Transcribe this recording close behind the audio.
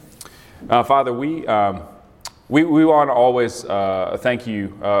Father, we want to always thank you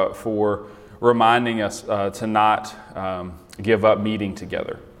for reminding us to not give up meeting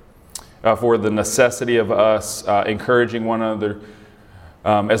together, for the necessity of us encouraging one another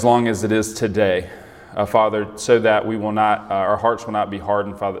as long as it is today, Father, so that we will not, our hearts will not be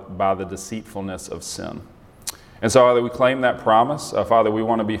hardened by the deceitfulness of sin. And so, Father, we claim that promise. Father, we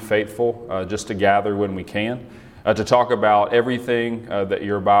want to be faithful just to gather when we can, to talk about everything that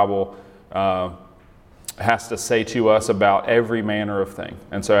your Bible has to say to us about every manner of thing.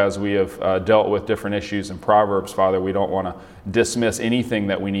 And so as we have dealt with different issues in Proverbs, Father, we don't want to dismiss anything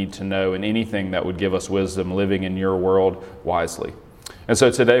that we need to know and anything that would give us wisdom living in your world wisely. And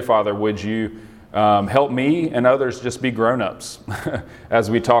so today, Father, would you help me and others just be grown-ups as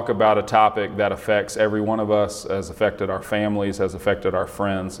we talk about a topic that affects every one of us, has affected our families, has affected our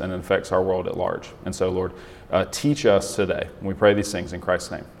friends, and affects our world at large. And so, Lord, teach us today. We pray these things in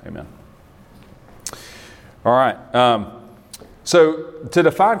Christ's name. Amen. All right. So to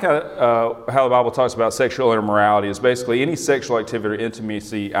define kind of how the Bible talks about sexual immorality is basically any sexual activity or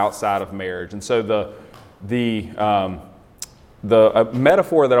intimacy outside of marriage. And so the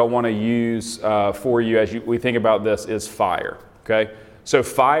metaphor that I want to use for you as we think about this is fire. Okay. So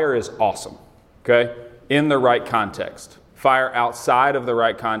fire is awesome. Okay. In the right context. Fire outside of the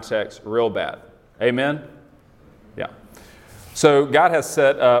right context, real bad. Amen. Yeah. So God has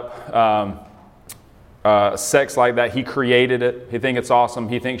set up sex like that. He created it. He thinks it's awesome.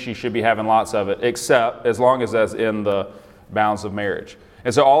 He thinks you should be having lots of it, except as long as that's in the bounds of marriage.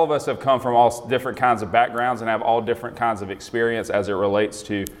 And so all of us have come from all different kinds of backgrounds and have all different kinds of experience as it relates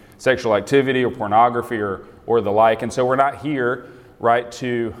to sexual activity or pornography or the like. And so we're not here, right,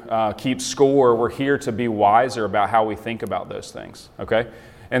 to keep score. We're here to be wiser about how we think about those things, okay?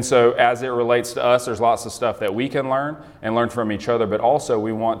 And so as it relates to us, there's lots of stuff that we can learn and learn from each other, but also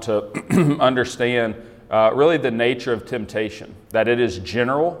we want to understand really the nature of temptation, that it is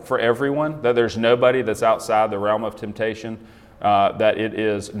general for everyone, that there's nobody that's outside the realm of temptation, that it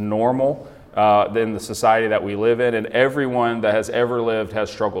is normal in the society that we live in, and everyone that has ever lived has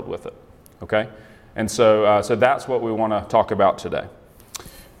struggled with it, okay? And so that's what we want to talk about today.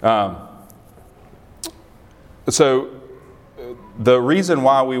 So the reason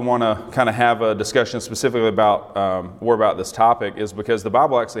why we want to kind of have a discussion specifically about more about this topic is because the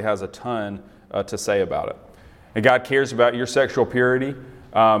Bible actually has a ton to say about it. And God cares about your sexual purity.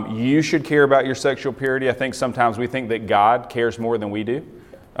 You should care about your sexual purity. I think sometimes we think that God cares more than we do,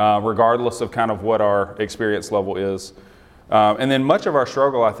 regardless of kind of what our experience level is. And then much of our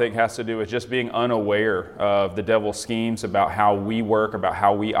struggle, I think, has to do with just being unaware of the devil's schemes about how we work, about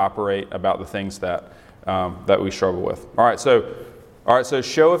how we operate, about the things that we struggle with. All right, so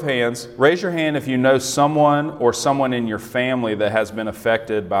show of hands. Raise your hand if you know someone or someone in your family that has been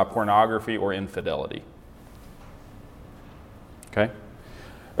affected by pornography or infidelity. Okay.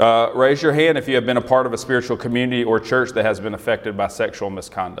 Raise your hand if you have been a part of a spiritual community or church that has been affected by sexual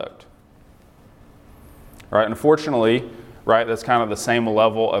misconduct. All right, unfortunately, right, that's kind of the same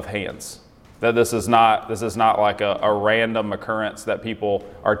level of hands. That this is not like a random occurrence that people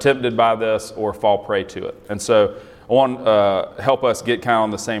are tempted by this or fall prey to it. And so I want to help us get kind of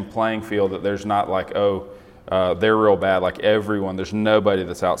on the same playing field, that there's not like, they're real bad, like everyone. There's nobody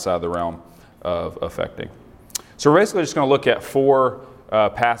that's outside the realm of affecting. So we're basically just going to look at four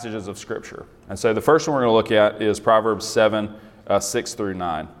passages of Scripture. And so the first one we're going to look at is Proverbs 7, 6 through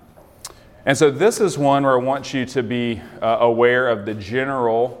 9. And so this is one where I want you to be aware of the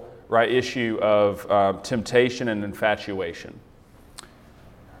general issue of temptation and infatuation.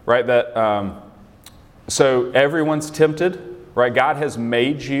 Right? That so everyone's tempted, right? God has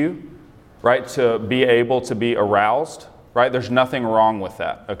made you, right, to be able to be aroused, right? There's nothing wrong with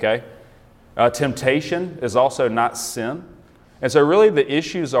that, okay? Temptation is also not sin. And so really the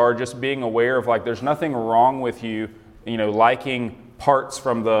issues are just being aware of, like, there's nothing wrong with you, liking parts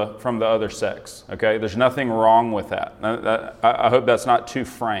from the other sex, okay? There's nothing wrong with that. I hope that's not too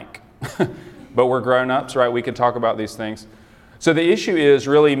frank. But we're grown-ups, right? We can talk about these things. So the issue is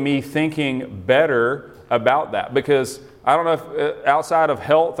really me thinking better about that, because I don't know if outside of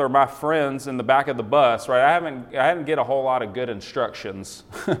health or my friends in the back of the bus, right? I didn't get a whole lot of good instructions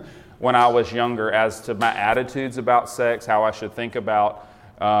when I was younger as to my attitudes about sex, how I should think about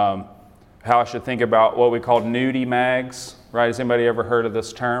what we called nudie mags, right? Has anybody ever heard of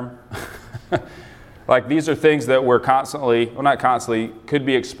this term? Like, these are things that we're not constantly, could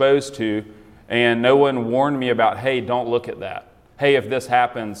be exposed to, and no one warned me about, hey, don't look at that. Hey, if this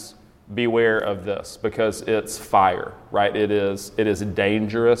happens, beware of this, because it's fire, right? It is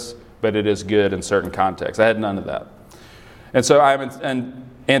dangerous, but it is good in certain contexts. I had none of that. And so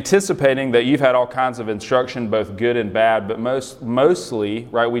anticipating that you've had all kinds of instruction, both good and bad, but mostly,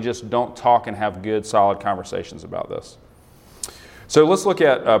 right, we just don't talk and have good, solid conversations about this. So let's look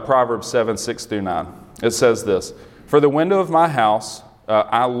at Proverbs 7, 6 through 9. It says this, "For the window of my house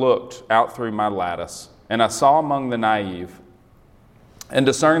I looked out through my lattice, and I saw among the naive, and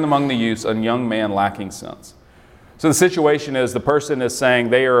discerned among the youths a young man lacking sense." So the situation is the person is saying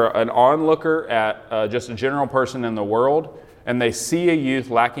they are an onlooker at just a general person in the world, and they see a youth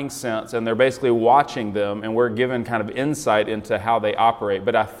lacking sense, and they're basically watching them, and we're given kind of insight into how they operate.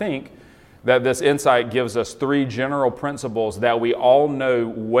 But I think that this insight gives us three general principles that we all know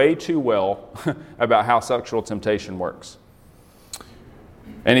way too well about how sexual temptation works.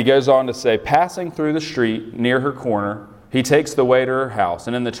 And he goes on to say, "Passing through the street near her corner, he takes the way to her house,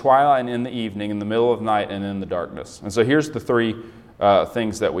 and in the twilight and in the evening, in the middle of the night and in the darkness." And so here's the three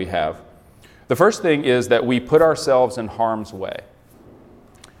things that we have. The first thing is that we put ourselves in harm's way.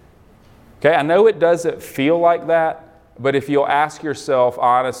 Okay, I know it doesn't feel like that, but if you'll ask yourself,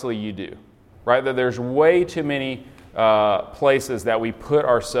 honestly, you do. Right? That there's way too many places that we put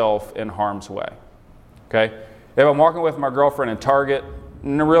ourselves in harm's way. Okay? If I'm walking with my girlfriend in Target,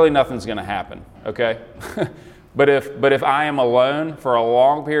 really nothing's going to happen. Okay? But if I am alone for a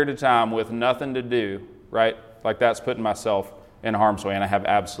long period of time with nothing to do, right? Like that's putting myself in harm's way, and I have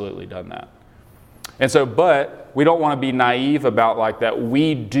absolutely done that. And so, but we don't want to be naive about like that.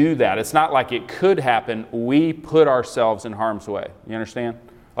 We do that. It's not like it could happen. We put ourselves in harm's way. You understand?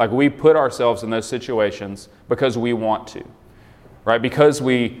 Like we put ourselves in those situations because we want to, right? Because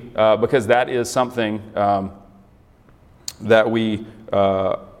that is something that we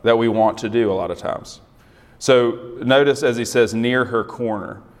want to do a lot of times. So notice as he says, near her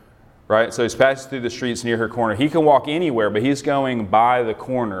corner, right? So he's passing through the streets near her corner. He can walk anywhere, but he's going by the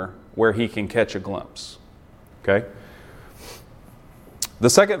corner where he can catch a glimpse. Okay? The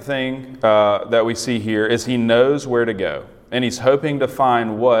second thing that we see here is he knows where to go, and he's hoping to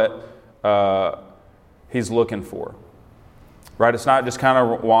find what he's looking for. Right? It's not just kind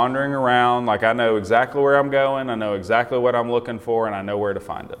of wandering around like I know exactly where I'm going, I know exactly what I'm looking for, and I know where to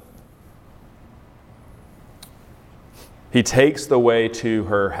find it. He takes the way to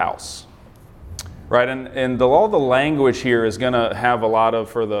her house. Right, and all the language here is going to have a lot of,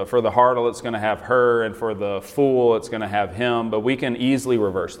 for the harlot, it's going to have her, and for the fool, it's going to have him, but we can easily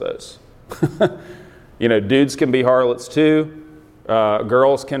reverse those. Dudes can be harlots too.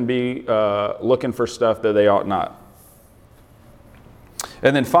 Girls can be looking for stuff that they ought not.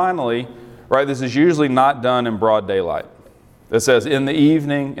 And then finally, right, this is usually not done in broad daylight. It says in the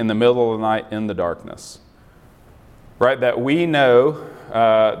evening, in the middle of the night, in the darkness. Right, that we know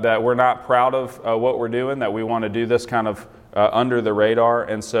that we're not proud of what we're doing, that we want to do this kind of under the radar,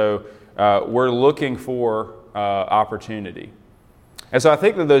 and so we're looking for opportunity. And so I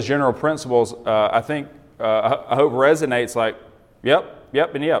think that those general principles, I hope resonates like, yep,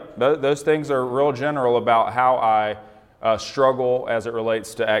 and yep. Those things are real general about how I struggle as it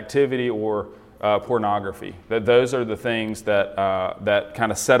relates to activity or pornography. That those are the things that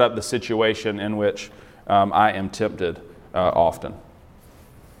kind of set up the situation in which I am tempted often.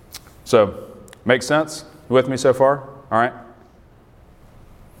 So, makes sense? You with me so far? All right.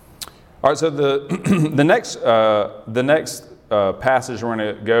 All right. So the next passage we're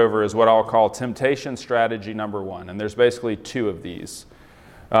going to go over is what I'll call temptation strategy number 1, and there's basically 2 of these.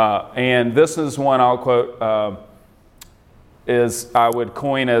 And this is one I'll quote. Is I would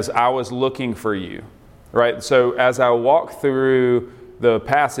coin as "I was looking for you." Right. So as I walk through the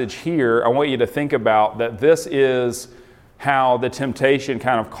passage here, I want you to think about that this is how the temptation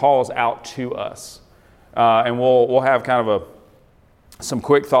kind of calls out to us. And we'll have kind of some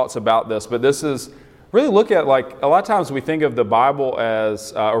quick thoughts about this, but this is really look at, like, a lot of times we think of the Bible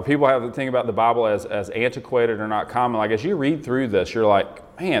as, or people have to think about the Bible as antiquated or not common. Like as you read through this, you're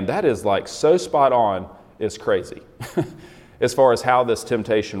like, man, that is like so spot on, it's crazy as far as how this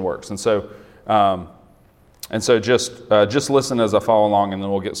temptation works. And so just listen as I follow along, and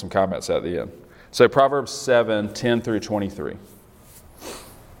then we'll get some comments at the end. So Proverbs 7, 10 through 23.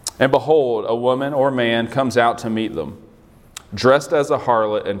 "And behold, a woman or man comes out to meet them, dressed as a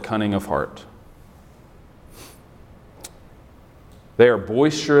harlot and cunning of heart. They are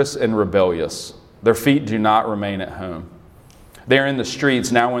boisterous and rebellious. Their feet do not remain at home. They are in the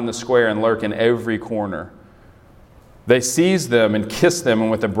streets, now in the square, and lurk in every corner. They seize them and kiss them, and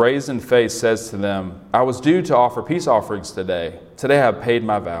with a brazen face says to them, I was due to offer peace offerings today. Today I have paid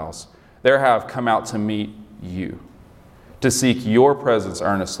my vows. There I have come out to meet you, to seek your presence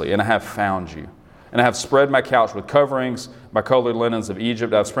earnestly, and I have found you. And I have spread my couch with coverings, my colored linens of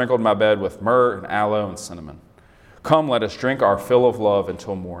Egypt. I have sprinkled my bed with myrrh and aloe and cinnamon. Come, let us drink our fill of love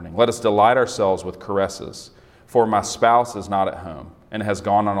until morning. Let us delight ourselves with caresses, for my spouse is not at home and has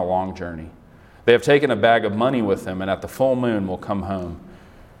gone on a long journey. They have taken a bag of money with them, and at the full moon will come home.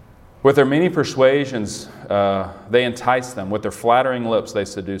 With their many persuasions, they entice them. With their flattering lips, they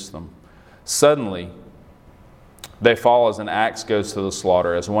seduce them. Suddenly, they fall as an axe goes to the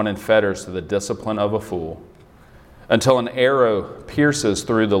slaughter, as one in fetters to the discipline of a fool, until an arrow pierces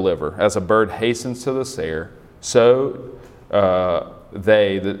through the liver, as a bird hastens to the snare, so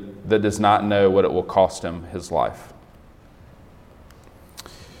they that does not know what it will cost him his life.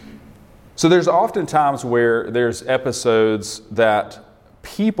 So there's often times where there's episodes that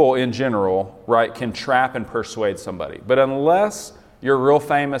people in general, right, can trap and persuade somebody. But unless you're real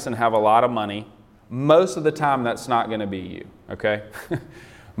famous and have a lot of money, most of the time that's not going to be you, okay?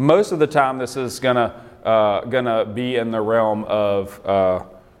 Most of the time this is gonna be in the realm of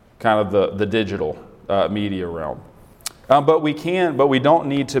kind of the digital media realm. But we don't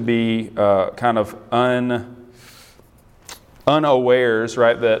need to be kind of unawares,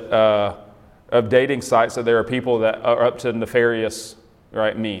 right, that of dating sites that there are people that are up to nefarious,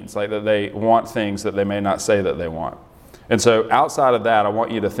 right, means, like that they want things that they may not say that they want. And so outside of that, I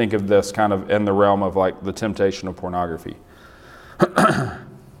want you to think of this kind of in the realm of like the temptation of pornography.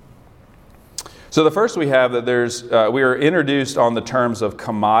 So the first we have that we are introduced on the terms of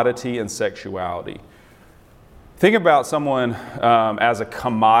commodity and sexuality. Think about someone as a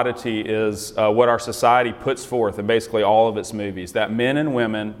commodity is what our society puts forth in basically all of its movies, that men and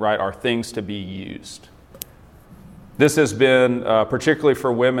women, right, are things to be used. This has been, particularly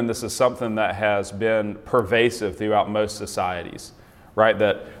for women, this is something that has been pervasive throughout most societies, right?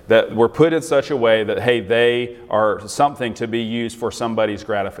 That we're put in such a way that, hey, they are something to be used for somebody's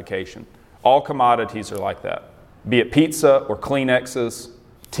gratification. All commodities are like that. Be it pizza or Kleenexes,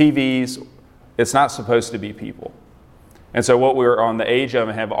 TVs, it's not supposed to be people. And so what we're on the age of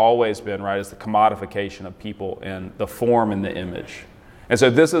and have always been, right, is the commodification of people and the form and the image. And so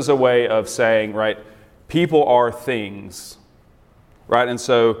this is a way of saying, right, people are things, right? And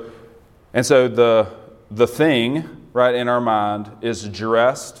so the thing, right, in our mind is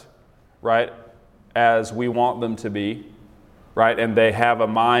dressed, right, as we want them to be, right? And they have a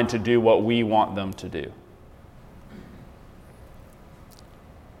mind to do what we want them to do.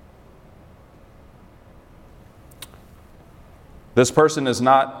 This person is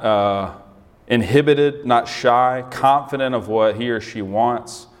not inhibited, not shy, confident of what he or she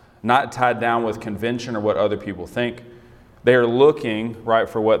wants, not tied down with convention or what other people think. They are looking, right,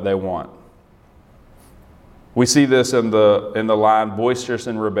 for what they want. We see this in the line, boisterous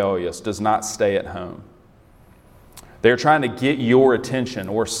and rebellious, does not stay at home. They're trying to get your attention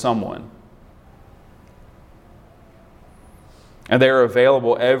or someone. And they're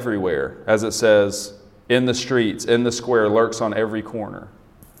available everywhere, as it says, in the streets, in the square, lurks on every corner.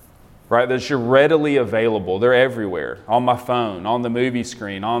 Right? They're readily available. They're everywhere. On my phone, on the movie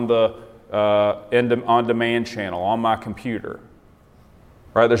screen, on the on-demand channel, on my computer.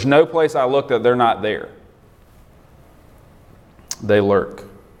 Right? There's no place I look that they're not there. They lurk.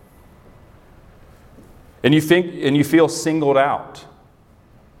 And you feel singled out.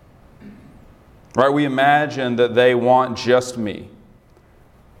 Right? We imagine that they want just me.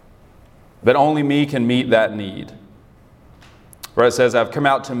 That only me can meet that need. Right? It says, I've come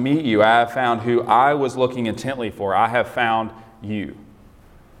out to meet you. I have found who I was looking intently for. I have found you.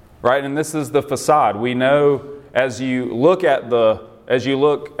 Right? And this is the facade. We know as you look at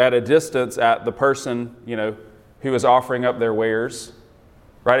a distance at the person, who is offering up their wares,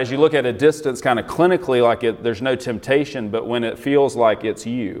 right? As you look at a distance kind of clinically, like there's no temptation, but when it feels like it's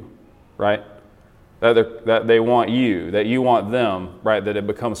you, right? That they want you, that you want them, right? That it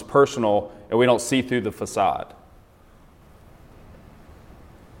becomes personal and we don't see through the facade.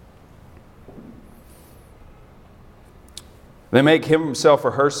 They make himself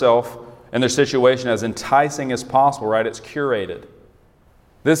or herself and their situation as enticing as possible, right? It's curated.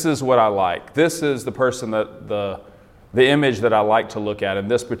 This is what I like. This is the person that the image that I like to look at in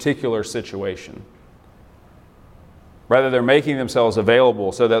this particular situation. Rather, they're making themselves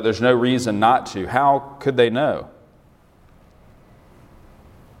available so that there's no reason not to. How could they know?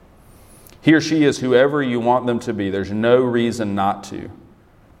 He or she is whoever you want them to be. There's no reason not to.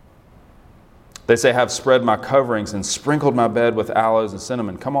 They say, I've spread my coverings and sprinkled my bed with aloes and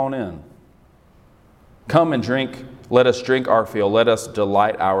cinnamon. Come on in. Come and drink. Let us drink our fill. Let us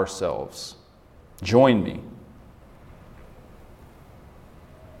delight ourselves. Join me.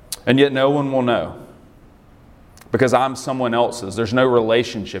 And yet no one will know. Because I'm someone else's. There's no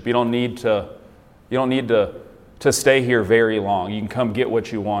relationship. You don't need to stay here very long. You can come get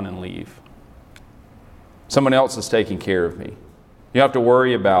what you want and leave. Someone else is taking care of me. You don't have to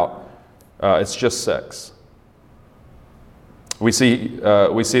worry about it's just sex. We see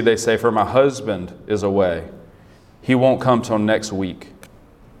they say, for my husband is away. He won't come till next week.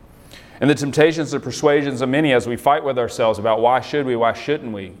 And the temptations and persuasions of many as we fight with ourselves about why should we, why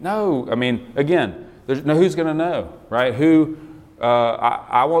shouldn't we? No, I mean, again, there's no who's going to know, right?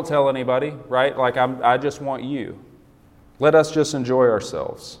 I won't tell anybody, right? Like I just want you. Let us just enjoy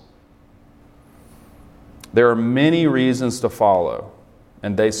ourselves. There are many reasons to follow,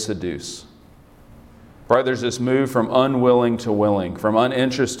 and they seduce. Right? There's this move from unwilling to willing, from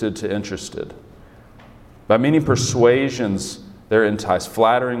uninterested to interested. By many persuasions, they're enticed.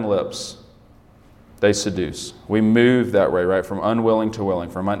 Flattering lips, they seduce. We move that way, right? From unwilling to willing,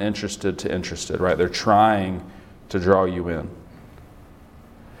 from uninterested to interested, right? They're trying to draw you in.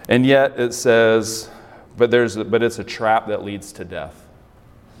 And yet it says, but it's a trap that leads to death.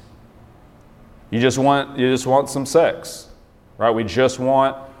 You just want some sex, right? We just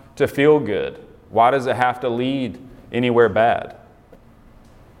want to feel good. Why does it have to lead anywhere bad?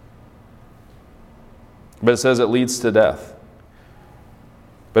 But it says it leads to death.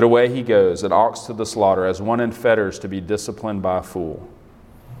 But away he goes, an ox to the slaughter, as one in fetters to be disciplined by a fool.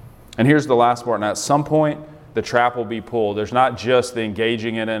 And here's the last part. Now, at some point, the trap will be pulled. There's not just the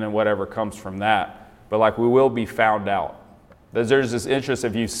engaging in it and whatever comes from that, but like we will be found out. There's this interest,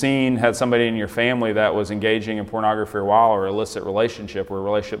 if you've had somebody in your family that was engaging in pornography for a while, or illicit relationship, or a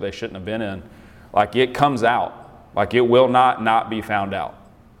relationship they shouldn't have been in, like it comes out. Like it will not be found out.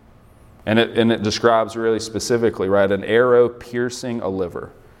 And it describes really specifically, right, an arrow piercing a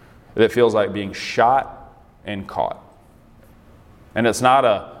liver. It feels like being shot and caught. And it's not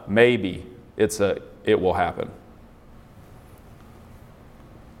a maybe, it will happen.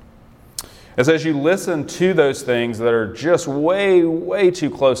 As you listen to those things that are just way, way too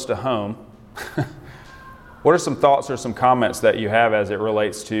close to home, what are some thoughts or some comments that you have as it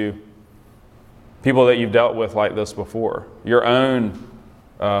relates to people that you've dealt with like this before? Your own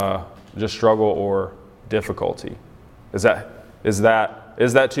just struggle or difficulty. Is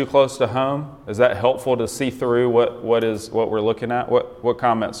that too close to home? Is that helpful to see through what we're looking at? What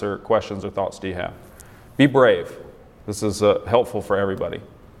comments or questions or thoughts do you have? Be brave. This is helpful for everybody.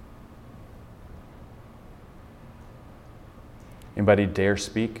 Anybody dare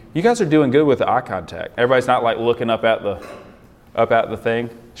speak? You guys are doing good with the eye contact. Everybody's not like looking up at the thing,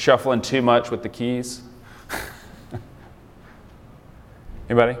 shuffling too much with the keys.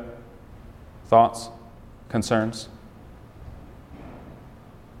 Anybody? Thoughts? Concerns?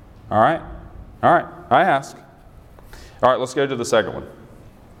 All right. I ask. All right, let's go to the second one.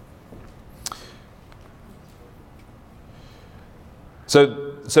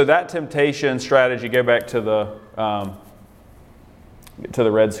 So that temptation strategy, go back to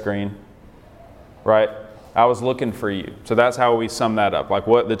the red screen, right? I was looking for you. So that's how we sum that up, like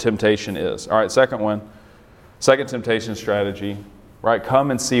what the temptation is. All right, second temptation strategy, right?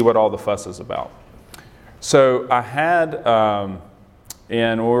 Come and see what all the fuss is about. So I had,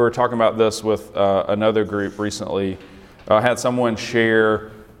 and we were talking about this with another group recently, I had someone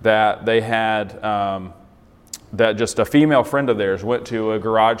share that they had, that just a female friend of theirs went to a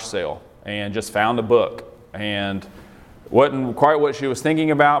garage sale and just found a book, and wasn't quite what she was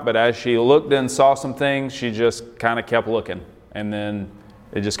thinking about, but as she looked and saw some things, she just kind of kept looking, and then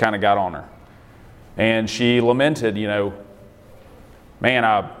it just kind of got on her. And she lamented,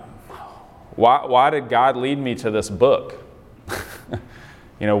 man, why did God lead me to this book?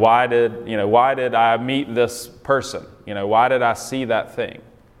 Why did I meet this person? Why did I see that thing?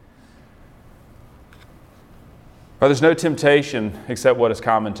 Well, there's no temptation except what is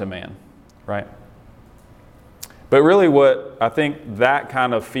common to man, right? But really what I think that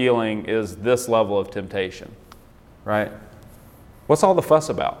kind of feeling is this level of temptation, right? What's all the fuss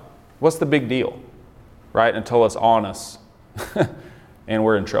about? What's the big deal, right? Until it's on us and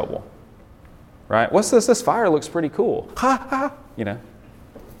we're in trouble, right? What's this? This fire looks pretty cool. Ha ha,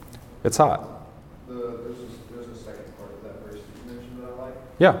 it's hot. There's a second part of that verse that you mentioned that I like.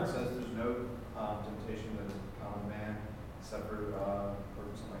 Yeah. It says there's no temptation that is common man except for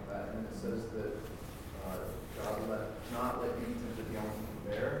something like that. And it says that God will not let you be tempted beyond what you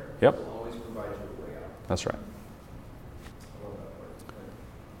can bear. Yep. He will always provide you a way out. That's right. I love that part.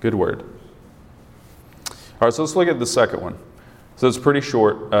 Good word. All right, so let's look at the second one. So it's pretty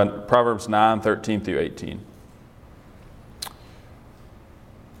short, Proverbs 9:13 through 18.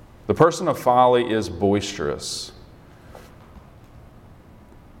 The person of folly is boisterous.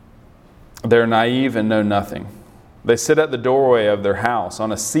 They're naive and know nothing. They sit at the doorway of their house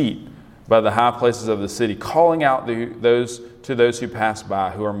on a seat by the high places of the city, calling out to those who pass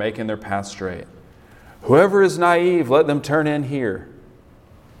by, who are making their path straight. Whoever is naive, let them turn in here.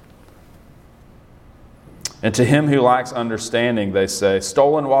 And to him who lacks understanding, they say,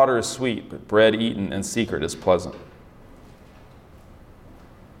 stolen water is sweet, but bread eaten in secret is pleasant.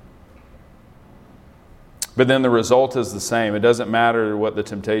 But then the result is the same. It doesn't matter what the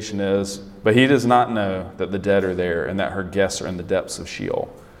temptation is, but he does not know that the dead are there and that her guests are in the depths of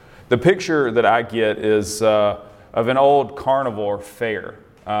Sheol. The picture that I get is of an old carnival fair.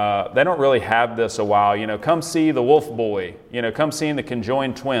 They don't really have this a while. Come see the Wolf Boy. Come see the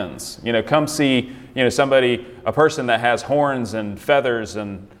conjoined twins. Come see, a person that has horns and feathers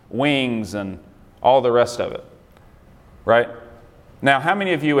and wings and all the rest of it. Right? Now, how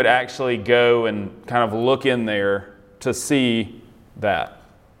many of you would actually go and kind of look in there to see that?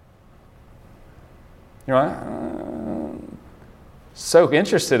 So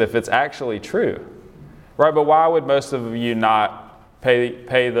interested if it's actually true. Right? But why would most of you not pay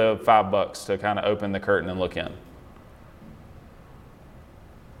the $5 to kind of open the curtain and look in?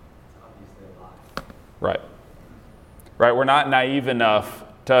 Right. We're not naive enough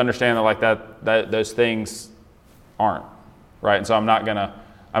to understand that those things aren't. Right. And so I'm not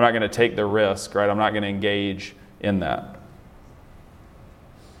gonna take the risk, right? I'm not gonna engage in that.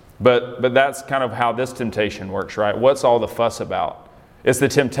 But that's kind of how this temptation works, right? What's all the fuss about? It's the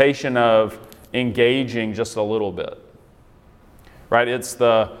temptation of engaging just a little bit. Right? It's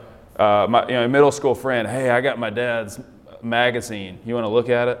the my middle school friend, hey, I got my dad's magazine. You want to look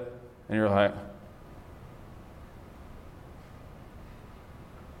at it? And you're like,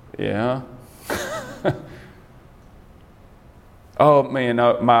 yeah. Oh man,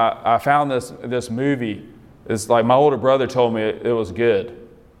 I found this movie. It's like my older brother told me it was good.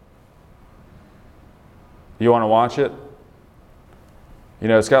 You want to watch it?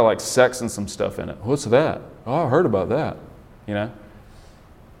 It's got like sex and some stuff in it. What's that? Oh, I heard about that.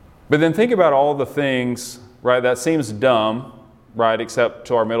 But then think about all the things, right, that seems dumb, right, except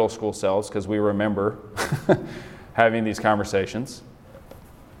to our middle school selves, because we remember having these conversations.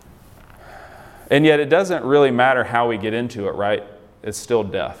 And yet it doesn't really matter how we get into it, right? It's still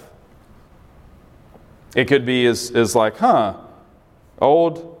death. It could be as like,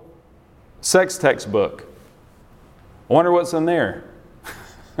 old sex textbook. I wonder what's in there.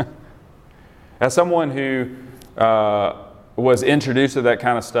 As someone who was introduced to that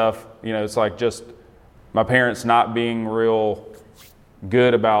kind of stuff, it's like just my parents not being real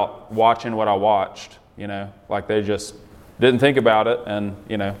good about watching what I watched, like they just didn't think about it. And,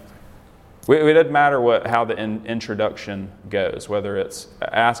 it doesn't matter how the introduction goes, whether it's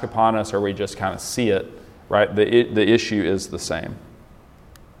asked upon us or we just kind of see it, right? The issue is the same.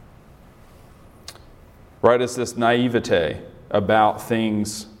 Right? It's this naivete about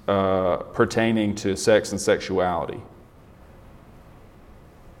things pertaining to sex and sexuality.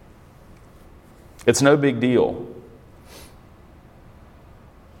 It's no big deal.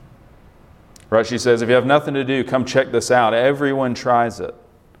 Right? She says, if you have nothing to do, come check this out. Everyone tries it.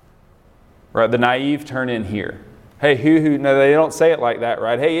 Right? The naive turn in here. Hey, who? No, they don't say it like that,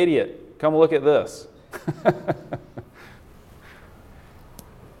 right? Hey, idiot, come look at this.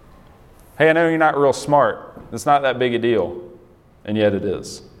 Hey, I know you're not real smart. It's not that big a deal. And yet it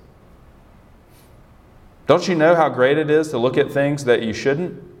is. Don't you know how great it is to look at things that you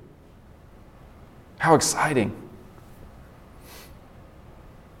shouldn't? How exciting.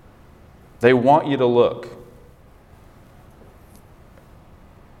 They want you to look.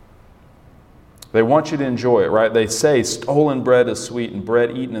 They want you to enjoy it, right? They say stolen bread is sweet and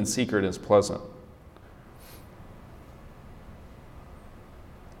bread eaten in secret is pleasant.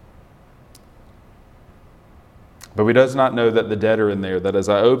 But we does not know that the dead are in there, that as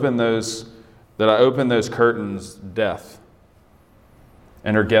I open those curtains, death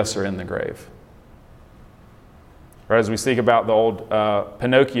and her guests are in the grave. Right, as we speak about the old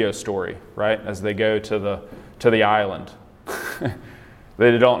Pinocchio story, right? As they go to the island.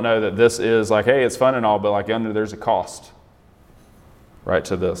 They don't know that this is like, hey, it's fun and all, but like there's a cost, right,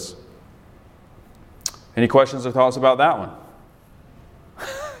 to this. Any questions or thoughts about that one?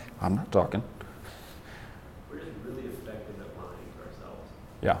 I'm not talking. We're just really effective at lying to ourselves.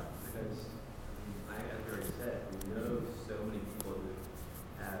 Yeah. Because, as Barry said, we know so many people who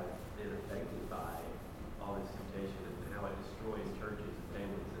have been affected by all this temptation and how it destroys churches and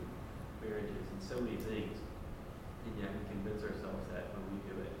families and marriages and so many things. And yet we convince ourselves that when we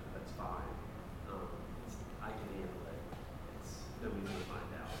do it, that's fine. I can handle it. Nobody's going to find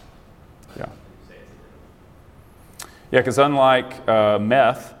out. Yeah. You say it's enough. Yeah, because unlike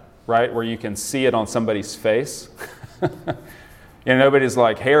meth, right, where you can see it on somebody's face, nobody's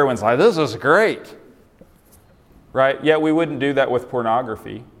like, heroin's like, this is great. Right? Yet we wouldn't do that with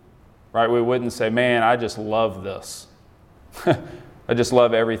pornography. right? We wouldn't say, man, I just love this. I just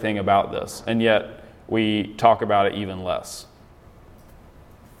love everything about this. And yet we talk about it even less.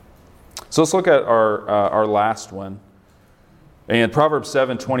 So let's look at our last one. And Proverbs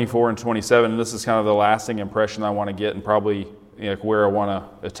 7, 24 and 27, and this is kind of the lasting impression I want to get and probably where I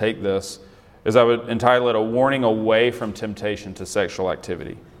want to take this, is I would entitle it A Warning Away from Temptation to Sexual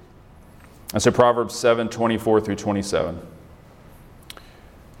Activity. And so Proverbs 7, 24 through 27.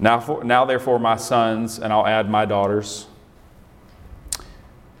 Now therefore, my sons, and I'll add my daughters,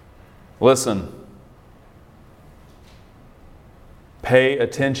 listen, pay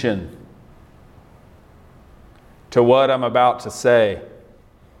attention to what I'm about to say.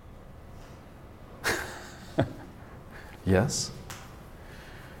 Yes?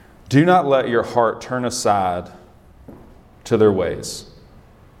 Do not let your heart turn aside to their ways.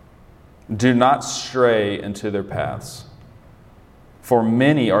 Do not stray into their paths. For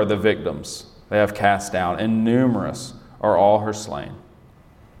many are the victims they have cast down, and numerous are all her slain.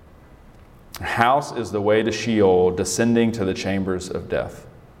 Her house is the way to Sheol, descending to the chambers of death.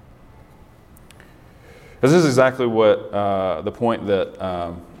 This is exactly what the point that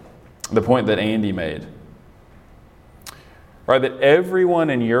Andy made. Right, that everyone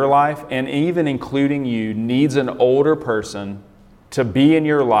in your life, and even including you, needs an older person to be in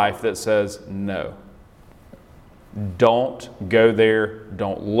your life that says, no. Don't go there.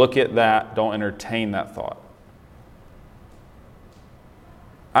 Don't look at that. Don't entertain that thought.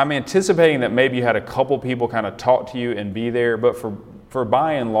 I'm anticipating that maybe you had a couple people kind of talk to you and be there, but for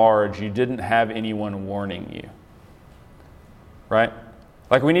by and large, you didn't have anyone warning you. Right?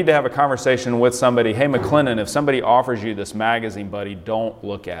 Like we need to have a conversation with somebody, hey, McLennan, if somebody offers you this magazine, buddy, don't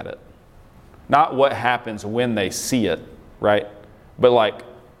look at it. Not what happens when they see it, right? But like,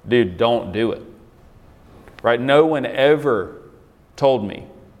 dude, don't do it. Right? No one ever told me.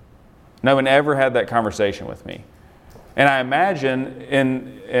 No one ever had that conversation with me. And I imagine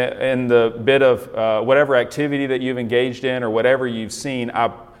in the bit of whatever activity that you've engaged in or whatever you've seen,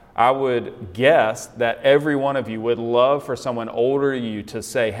 I would guess that every one of you would love for someone older than you to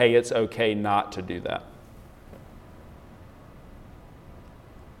say, hey, it's okay not to do that.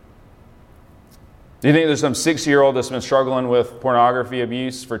 Do you think there's some 6-year-old that's been struggling with pornography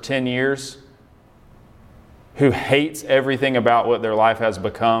abuse for 10 years who hates everything about what their life has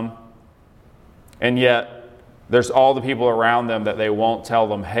become, and yet there's all the people around them that they won't tell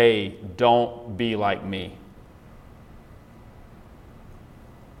them, hey, don't be like me?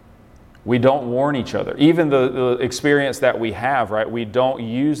 We don't warn each other. Even the experience that we have, right? We don't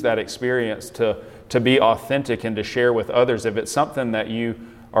use that experience to be authentic and to share with others. If it's something that you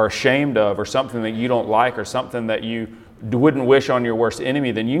are ashamed of or something that you don't like or something that you wouldn't wish on your worst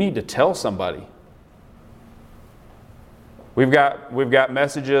enemy, then you need to tell somebody. We've got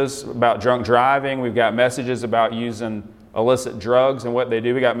messages about drunk driving. We've got messages about using illicit drugs and what they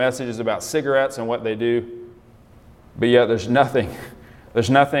do. We got messages about cigarettes and what they do. But yet there's nobody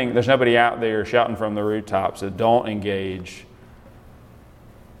out there shouting from the rooftops that don't engage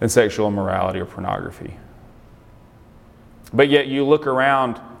in sexual immorality or pornography. But yet you look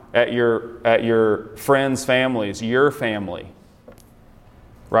around at your friends' families, your family,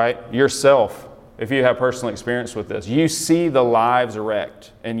 right? Yourself. If you have personal experience with this, you see the lives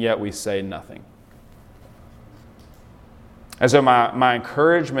wrecked, and yet we say nothing. And so my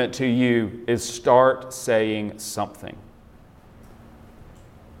encouragement to you is start saying something.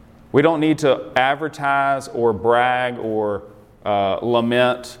 We don't need to advertise or brag or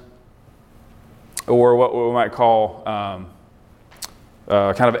lament or what we might call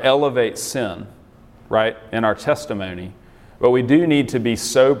kind of elevate sin, right, in our testimony. But we do need to be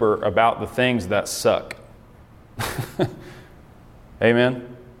sober about the things that suck.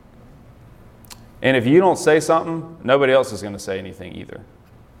 Amen? And if you don't say something, nobody else is going to say anything either.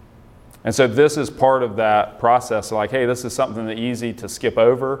 And so this is part of that process. Like, hey, this is something that's easy to skip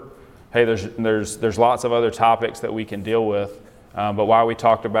over. Hey, there's lots of other topics that we can deal with. But why we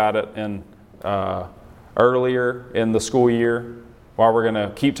talked about it in earlier in the school year, why we're going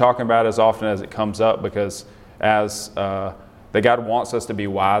to keep talking about it as often as it comes up, because as that God wants us to be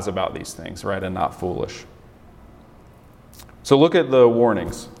wise about these things, right, and not foolish. So look at the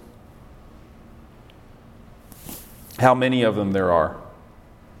warnings. How many of them there are.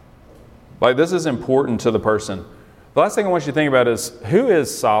 Like, this is important to the person. The last thing I want you to think about is, who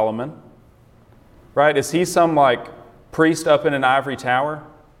is Solomon? Right? Is he some like priest up in an ivory tower?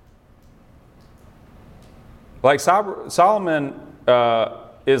 Like Solomon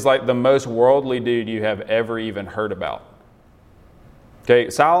is like the most worldly dude you have ever even heard about.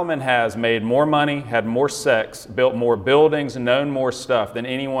 Okay, Solomon has made more money, had more sex, built more buildings, known more stuff than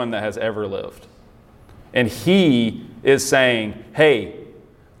anyone that has ever lived. And he is saying, hey,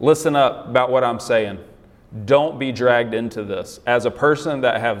 listen up about what I'm saying. Don't be dragged into this. As a person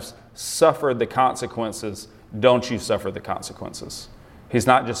that has suffered the consequences, don't you suffer the consequences. He's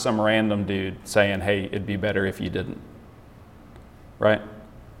not just some random dude saying, hey, it'd be better if you didn't. Right?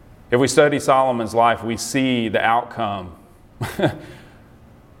 If we study Solomon's life, we see the outcome.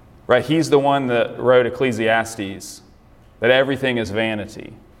 Right? He's the one that wrote Ecclesiastes, that everything is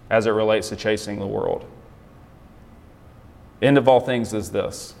vanity as it relates to chasing the world. End of all things is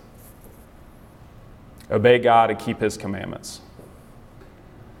this: obey God and keep His commandments.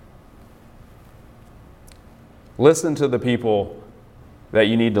 Listen to the people that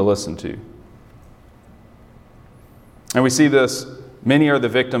you need to listen to. And we see this: many are the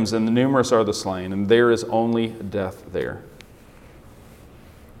victims and the numerous are the slain, and there is only death there.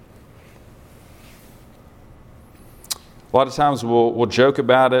 A lot of times we'll joke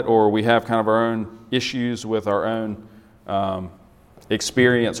about it, or we have kind of our own issues with our own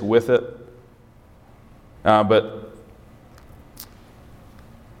experience with it. But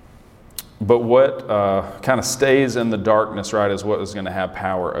what kind of stays in the darkness, right, is what is going to have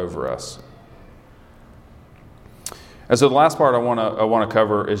power over us. And so the last part I want to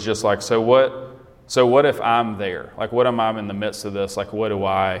cover is just like, so what if I'm there? Like, what am I in the midst of this? Like, what do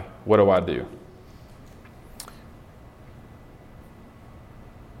I do?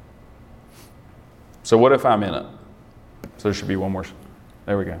 So what if I'm in it? So there should be one more.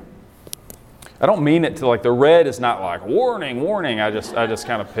 There we go. I don't mean it to like, the red is not like warning, warning. I just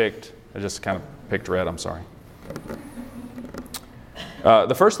kind of picked red. I'm sorry.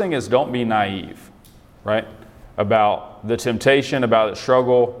 The first thing is, don't be naive, right? About the temptation, about the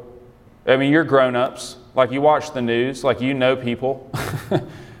struggle. I mean, you're grown-ups. Like, you watch the news. Like, you know people.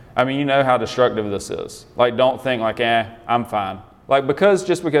 I mean, you know how destructive this is. Like, don't think like, I'm fine. Like,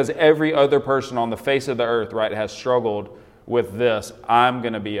 just because every other person on the face of the earth, right, has struggled with this, I'm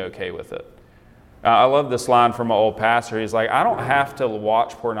going to be okay with it. I love this line from an old pastor. He's like, I don't have to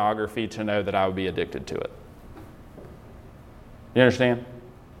watch pornography to know that I would be addicted to it. You understand?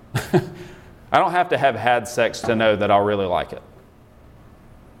 I don't have to have had sex to know that I'll really like it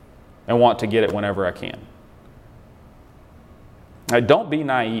and want to get it whenever I can. Now, don't be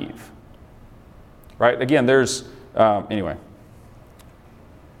naive. Right? Again, anyway.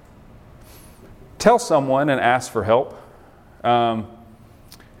 Tell someone and ask for help. We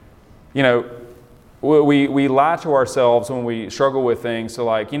lie to ourselves when we struggle with things. So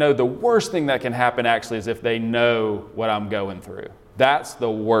like, the worst thing that can happen actually is if they know what I'm going through. That's the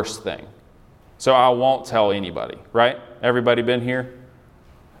worst thing. So I won't tell anybody, right? Everybody been here?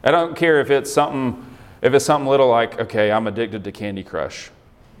 I don't care if it's something little like, okay, I'm addicted to Candy Crush.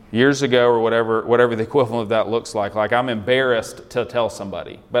 Years ago, or whatever the equivalent of that looks like I'm embarrassed to tell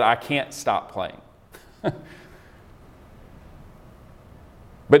somebody, but I can't stop playing.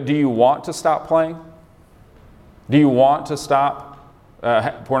 But do you want to stop playing? Do you want to stop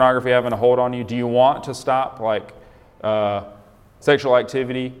pornography having a hold on you? Do you want to stop sexual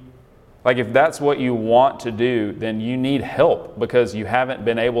activity? Like, if that's what you want to do, then you need help because you haven't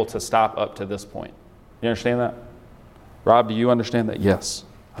been able to stop up to this point. You understand that? Rob, do you understand that? Yes,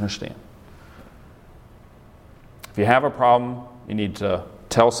 I understand. If you have a problem, you need to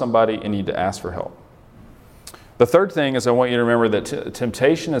tell somebody, you need to ask for help. The third thing is I want you to remember that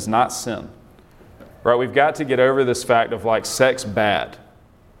temptation is not sin. Right? We've got to get over this fact of like sex bad.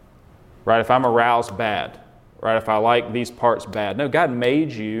 Right? If I'm aroused, bad. Right? If I like these parts, bad. No, God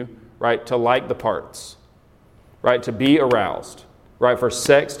made you, right, to like the parts. Right? To be aroused. Right? For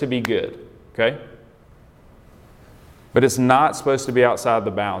sex to be good. Okay? But it's not supposed to be outside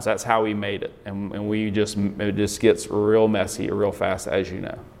the bounds. That's how He made it. And it just gets real messy real fast, as you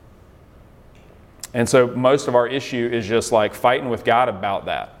know. And so most of our issue is just like fighting with God about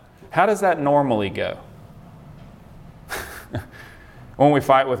that. How does that normally go? When we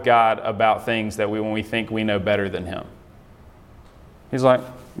fight with God about things when we think we know better than Him. He's like,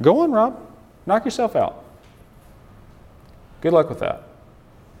 go on, Rob. Knock yourself out. Good luck with that.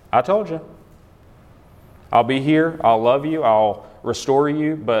 I told you. I'll be here. I'll love you. I'll restore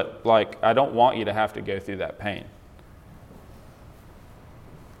you. But I don't want you to have to go through that pain.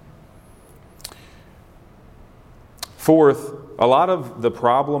 Fourth, a lot of the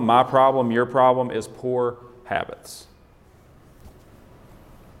problem, my problem, your problem, is poor habits.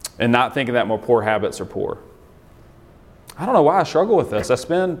 And not thinking that more poor habits are poor. I don't know why I struggle with this. I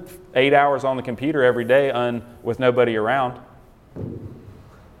spend 8 hours on the computer every day with nobody around.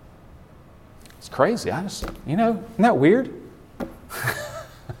 It's crazy. Isn't that weird?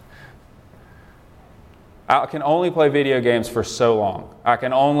 I can only play video games for so long. I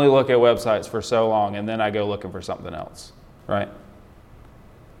can only look at websites for so long, and then I go looking for something else, right?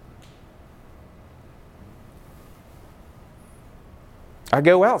 I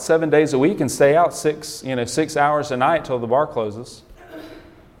go out 7 days a week and stay out 6 hours a night till the bar closes.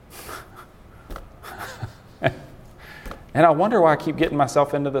 And I wonder why I keep getting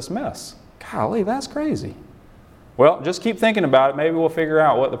myself into this mess. Golly, that's crazy. Well, just keep thinking about it. Maybe we'll figure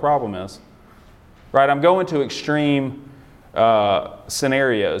out what the problem is. Right, I'm going to extreme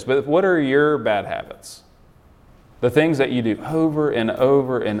scenarios, but what are your bad habits? The things that you do over and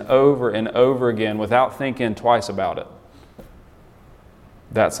over and over and over again without thinking twice about it.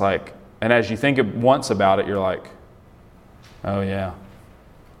 That's like, and as you think once about it, you're like, oh yeah,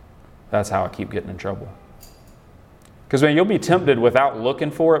 that's how I keep getting in trouble. Because you'll be tempted without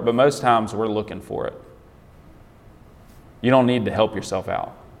looking for it, but most times we're looking for it. You don't need to help yourself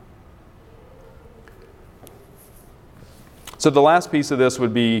out. So the last piece of this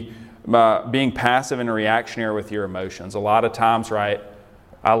would be being passive and reactionary with your emotions. A lot of times, right,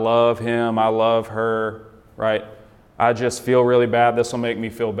 I love him, I love her, right? I just feel really bad, this will make me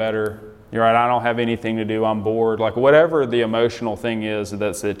feel better. You're right, I don't have anything to do, I'm bored. Like whatever the emotional thing is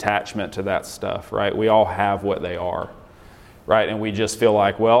that's the attachment to that stuff, right? We all have what they are, right? And we just feel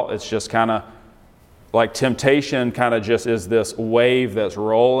like, well, it's just kind of like temptation kind of just is this wave that's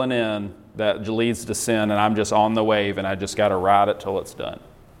rolling in that leads to sin, and I'm just on the wave and I just got to ride it till it's done,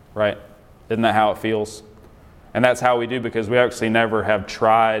 right? Isn't that how it feels? And that's how we do, because we actually never have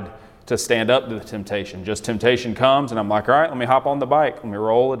tried to stand up to the temptation. Just temptation comes and I'm like, all right, let me hop on the bike, let me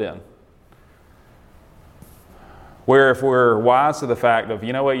roll it in. Where if we're wise to the fact of,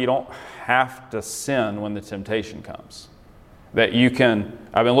 you know what, you don't have to sin when the temptation comes. That you can,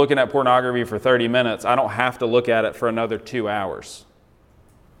 I've been looking at pornography for 30 minutes, I don't have to look at it for another 2 hours.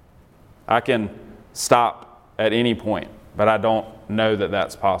 I can stop at any point, but I don't know that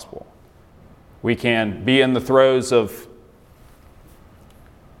that's possible. We can be in the throes of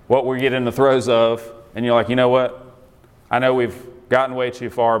what we get in the throes of, and you're like, you know what? I know we've gotten way too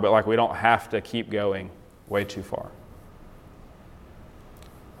far, but like we don't have to keep going way too far.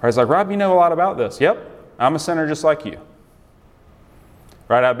 Or it's like, Rob, you know a lot about this. Yep, I'm a sinner just like you.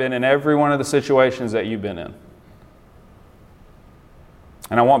 Right? I've been in every one of the situations that you've been in.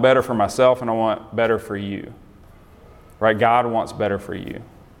 And I want better for myself, and I want better for you. Right? God wants better for you.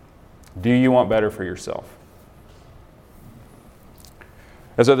 Do you want better for yourself?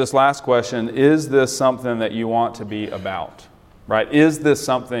 And so this last question, is this something that you want to be about? Right? Is this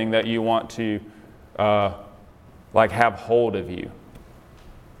something that you want to have hold of you?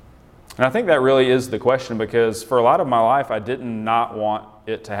 And I think that really is the question, because for a lot of my life, I did not want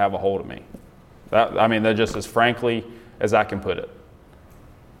it to have a hold of me. That just as frankly as I can put it.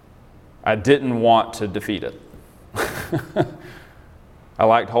 I didn't want to defeat it. I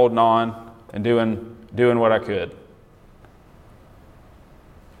liked holding on and doing what I could.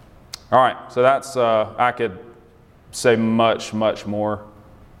 All right, so that's, I could say much, much more,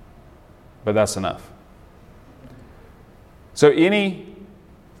 but that's enough. So any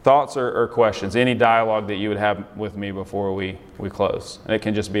thoughts or questions, any dialogue that you would have with me before we close? And it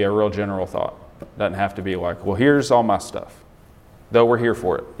can just be a real general thought. It doesn't have to be like, well, here's all my stuff. Though we're here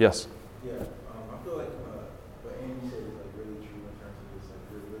for it. Yes? Yeah, I feel like what Andy said is like really true in terms of just like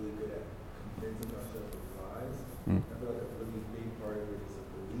we're really good at convincing ourselves of lies. I feel like a really big part of it is a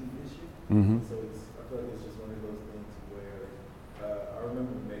belief issue. Mm-hmm. So I feel like it's just one of those things where I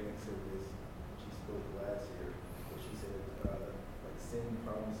remember Megan said this when she spoke last year, where she said like sin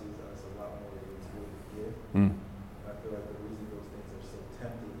promises us a lot more than it's willing to give. Mm. I feel like the reason those things are so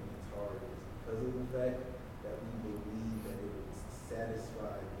tempting and it's hard is because of the fact that we believe that it will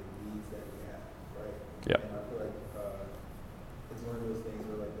satisfy the needs that we have, right? Yeah. And I feel like it's one of those things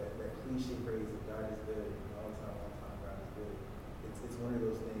where like that cliche phrase of God is good, all the time, God is good. It's one of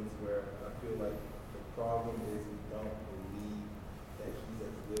those things where I feel like the problem is we don't believe that He's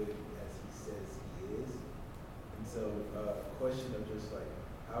as good as He says He is. And so a question of just like,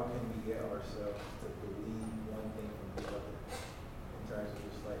 how can we get ourselves to believe one thing from the other? In terms of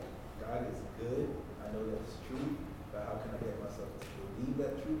just like, God is good, I know that's true, but how can I get myself to believe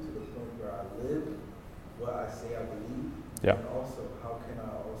that truth to the point where I live what I say I believe? Yeah. And also, how can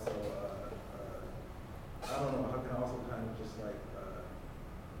I also, how can I also kind of just like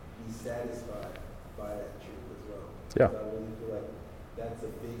be satisfied by that truth as well? Yeah. Because I really feel like that's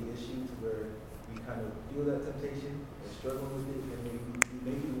a big issue to where we kind of feel that temptation and struggle with it, and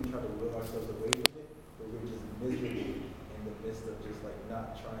maybe we try to will ourselves away from it, but we're just miserable in the midst of just like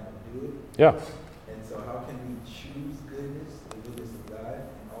not trying to do it. Yeah. And so how can we choose goodness, the goodness of God,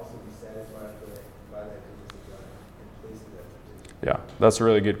 and also be satisfied by that goodness Yeah, that's a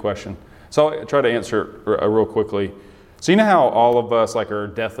really good question. So I'll try to answer it real quickly. So you know how all of us like are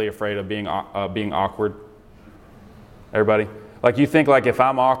deathly afraid of being awkward? Everybody? Like you think like if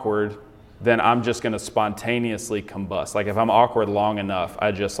I'm awkward, then I'm just going to spontaneously combust. Like if I'm awkward long enough,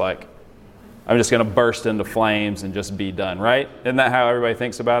 I'm just going to burst into flames and just be done, right? Isn't that how everybody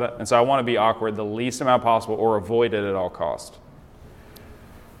thinks about it? And so I want to be awkward the least amount possible or avoid it at all costs.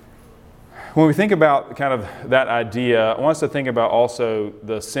 When we think about kind of that idea, I want us to think about also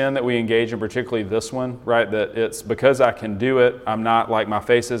the sin that we engage in, particularly this one, right? That it's because I can do it, I'm not like my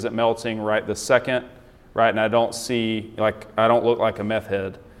face isn't melting right this second, right? And I don't look like a meth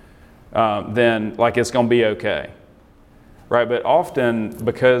head, then like it's going to be okay, right? But often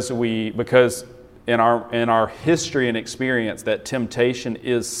because in our history and experience that temptation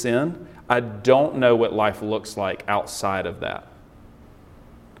is sin, I don't know what life looks like outside of that.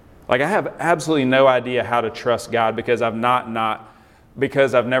 Like I have absolutely no idea how to trust God because I've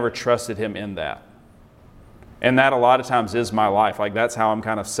never trusted Him in that. And that a lot of times is my life. Like that's how I'm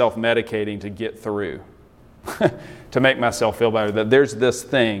kind of self-medicating to get through, to make myself feel better. That there's this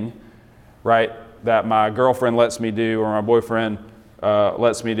thing, right, that my girlfriend lets me do or my boyfriend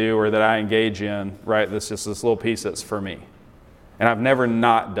lets me do or that I engage in, right, this just this little piece that's for me. And I've never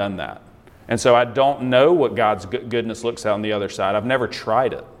not done that. And so I don't know what God's goodness looks like on the other side. I've never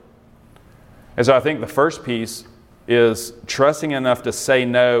tried it. And so I think the first piece is trusting enough to say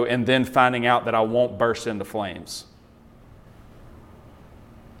no and then finding out that I won't burst into flames.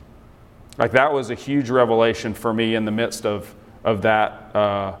 Like that was a huge revelation for me in the midst of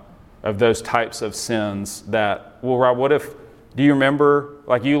those types of sins that, well, Rob, do you remember,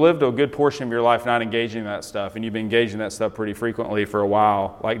 like you lived a good portion of your life not engaging in that stuff and you've been engaging in that stuff pretty frequently for a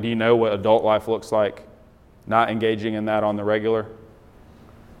while. Like, do you know what adult life looks like not engaging in that on the regular?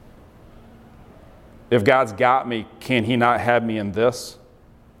 If God's got me, can He not have me in this?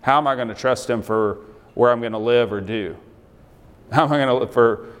 How am I going to trust Him for where I'm going to live or do? How am I going to look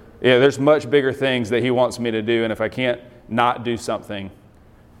for, there's much bigger things that He wants me to do, and if I can't not do something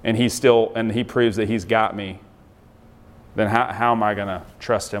and He proves that He's got me, then how am I going to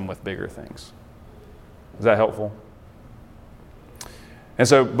trust Him with bigger things? Is that helpful? And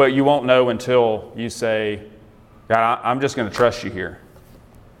so, but you won't know until you say, God, I'm just going to trust You here.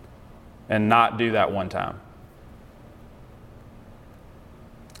 And not do that one time.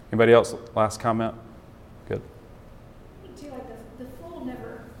 Anybody else? Last comment? Good. I think too, like the fool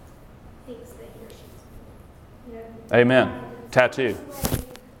never thinks that he or she's, Amen. Tattoo.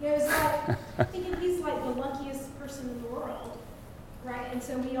 It's like thinking he's like the luckiest person in the world, right? And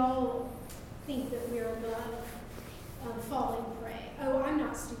so we all think that we're the falling prey. Oh, I'm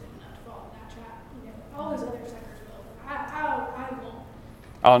not stupid enough to fall in that trap. All those other suckers will. I won't.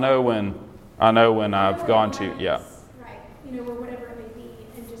 I know when I've gone to, yeah. Right, or whatever it may be.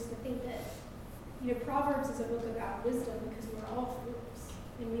 And just to think that, Proverbs is a book about wisdom because we're all fools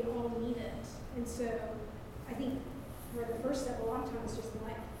and we all need it. And so I think for the first step, a lot of times just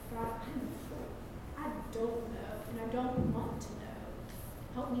like, God, I'm a fool. I don't know and I don't want to know.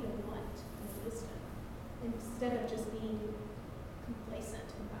 Help me to want wisdom instead of just being complacent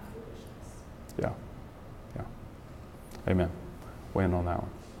in my foolishness. Yeah. Amen. Win on that one.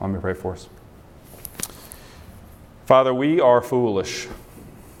 Let me pray for us. Father, we are foolish,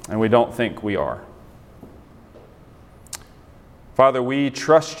 and we don't think we are. Father, we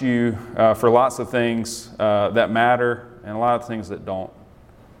trust You for lots of things that matter and a lot of things that don't.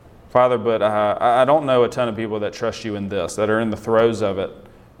 Father, but I don't know a ton of people that trust You in this, that are in the throes of it,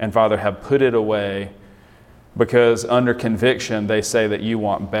 and Father, have put it away because under conviction they say that You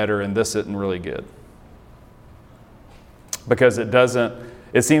want better and this isn't really good. Because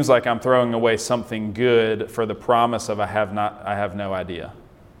it seems like I'm throwing away something good for the promise of I have no idea.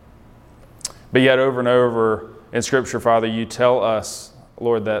 But yet over and over in Scripture, Father, You tell us,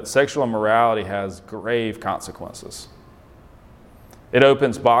 Lord, that sexual immorality has grave consequences. It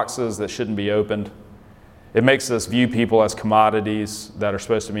opens boxes that shouldn't be opened. It makes us view people as commodities that are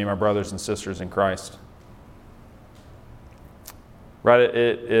supposed to be my brothers and sisters in Christ.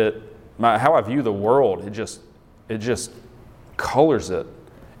 Right? How I view the world, it just colors it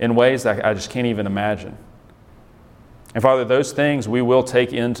in ways that I just can't even imagine. And Father, those things we will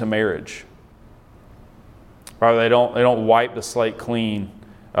take into marriage. Father, they don't wipe the slate clean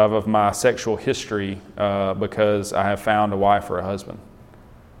of my sexual history because I have found a wife or a husband.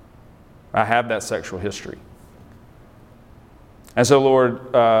 I have that sexual history. And so,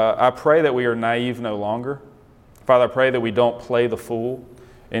 Lord, I pray that we are naive no longer. Father, I pray that we don't play the fool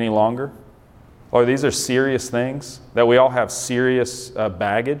any longer. Lord, these are serious things, that we all have serious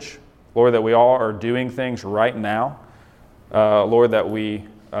baggage. Lord, that we all are doing things right now Lord, that we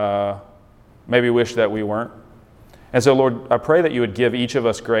maybe wish that we weren't. And so, Lord, I pray that you would give each of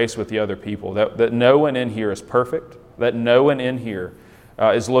us grace with the other people, that no one in here is perfect, that no one in here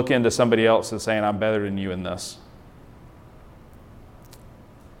is looking to somebody else and saying, I'm better than you in this.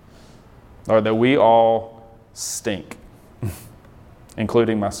 Lord, that we all stink,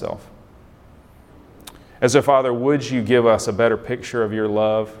 including myself. And so, Father, would you give us a better picture of your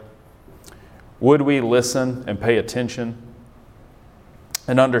love? Would we listen and pay attention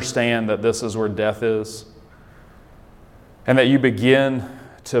and understand that this is where death is? And that you begin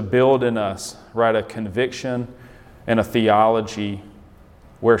to build in us, right, a conviction and a theology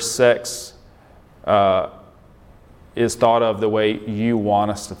where sex is thought of the way you want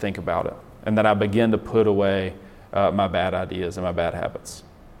us to think about it. And that I begin to put away my bad ideas and my bad habits.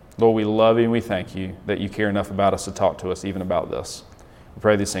 Lord, we love you and we thank you that you care enough about us to talk to us even about this. We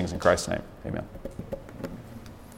pray these things in Christ's name. Amen.